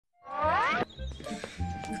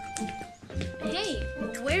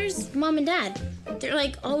where's Mom and Dad? They're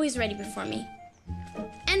like always ready before me.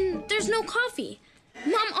 And there's no coffee.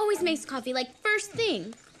 Mom always makes coffee like first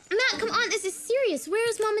thing. Matt, come on, this is serious.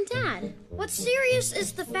 Where's Mom and Dad? What's serious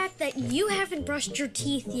is the fact that you haven't brushed your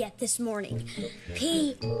teeth yet this morning.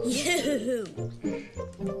 P.U.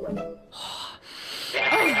 Oh,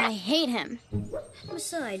 I hate him.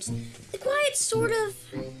 Besides, the quiet's sort of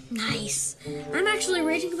nice. I'm actually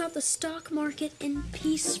reading about the stock market in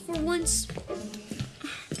peace for once.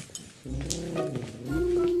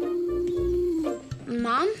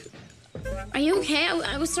 Mom? Are you okay?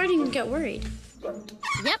 I was starting to get worried.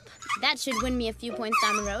 Yep, that should win me a few points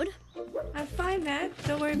down the road. I'm fine, Matt.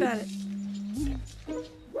 Don't worry about it.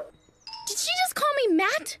 Did she just call me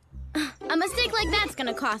Matt? A mistake like that's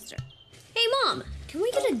gonna cost her. Hey, Mom, can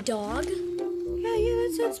we get a dog? Yeah,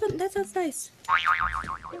 that sounds nice.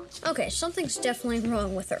 Okay, something's definitely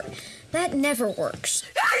wrong with her. That never works.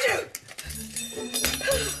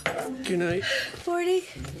 Good night. 40,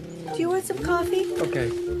 do you want some coffee?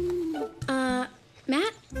 Okay.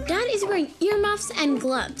 Matt, Dad is wearing earmuffs and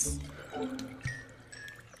gloves.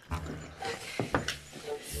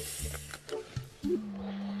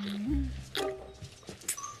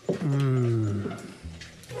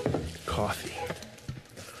 Coffee.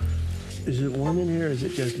 Is it warm in here or is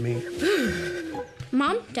it just me?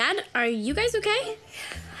 Mom, Dad, are you guys okay?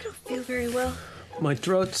 I don't feel very well. My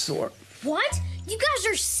throat's sore. What? You guys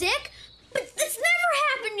are sick? But this never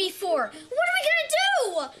happened before. What are we gonna do?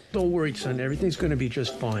 Don't worry, son. Everything's gonna be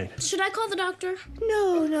just fine. Should I call the doctor?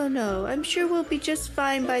 No. I'm sure we'll be just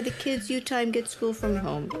fine by the kids' U-time get school from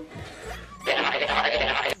home.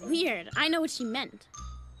 Weird. I know what she meant.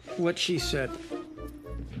 What she said.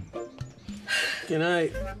 Good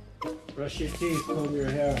night. Brush your teeth, comb your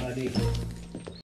hair, honey.